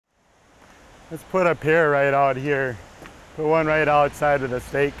Let's put a pier right out here. Put one right outside of the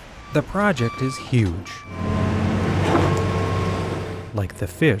stake. The project is huge, like the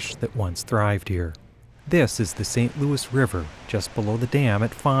fish that once thrived here. This is the St. Louis River, just below the dam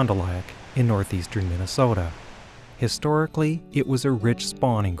at Fond du Lac in northeastern Minnesota. Historically, it was a rich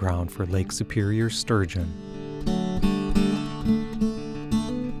spawning ground for Lake Superior Sturgeon.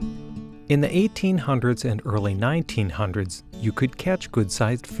 In the 1800s and early 1900s, you could catch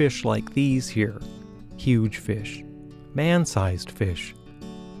good-sized fish like these here. Huge fish, man-sized fish.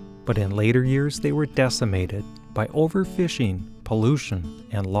 But in later years, they were decimated by overfishing, pollution,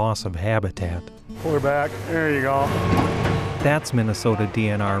 and loss of habitat. Pull her back. There you go. That's Minnesota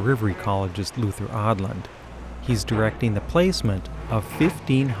DNR River Ecologist Luther Odland. He's directing the placement of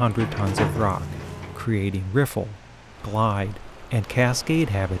 1,500 tons of rock, creating riffle, glide, and cascade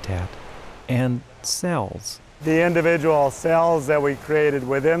habitat, and cells. The individual cells that we created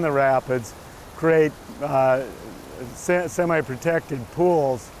within the rapids create semi-protected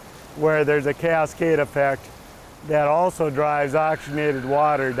pools where there's a cascade effect that also drives oxygenated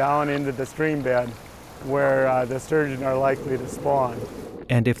water down into the stream bed where the sturgeon are likely to spawn.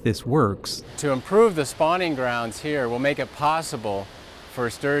 And if this works, to improve the spawning grounds here will make it possible for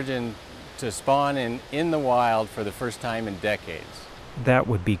sturgeon to spawn in the wild for the first time in decades. that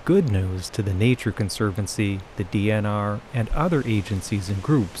would be good news to the Nature Conservancy, the DNR, and other agencies and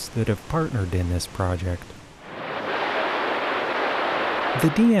groups that have partnered in this project. The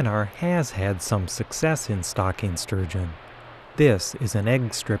DNR has had some success in stocking sturgeon. This is an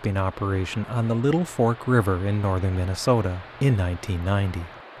egg stripping operation on the Little Fork River in northern Minnesota in 1990.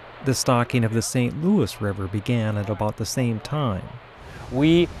 The stocking of the St. Louis River began at about the same time.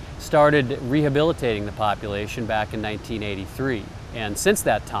 We started rehabilitating the population back in 1983, and since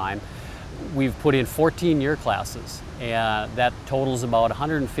that time we've put in 14 year classes, and that totals about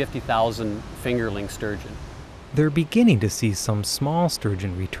 150,000 fingerling sturgeon. They're beginning to see some small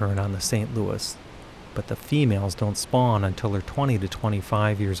sturgeon return on the St. Louis, but the females don't spawn until they're 20 to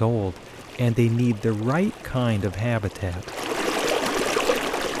 25 years old, and they need the right kind of habitat.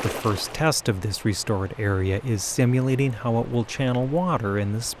 The first test of this restored area is simulating how it will channel water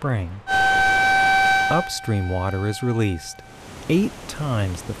in the spring. Upstream water is released. 8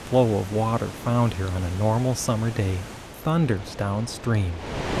 times the flow of water found here on a normal summer day thunders downstream.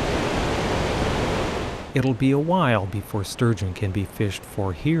 It'll be a while before sturgeon can be fished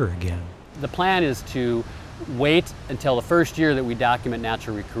for here again. The plan is to wait until the first year that we document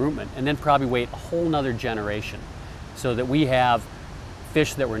natural recruitment, and then probably wait a whole nother generation so that we have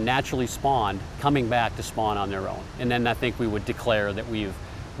fish that were naturally spawned coming back to spawn on their own. And then I think we would declare that we've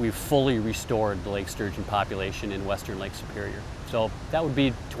fully restored the lake sturgeon population in western Lake Superior. So that would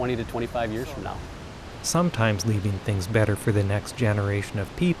be 20 to 25 years from now. Sometimes leaving things better for the next generation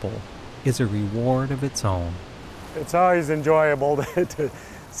of people is a reward of its own. It's always enjoyable to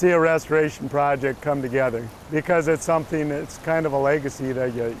see a restoration project come together because it's something that's kind of a legacy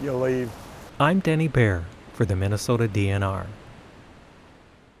that you leave. I'm Denny Bear for the Minnesota DNR.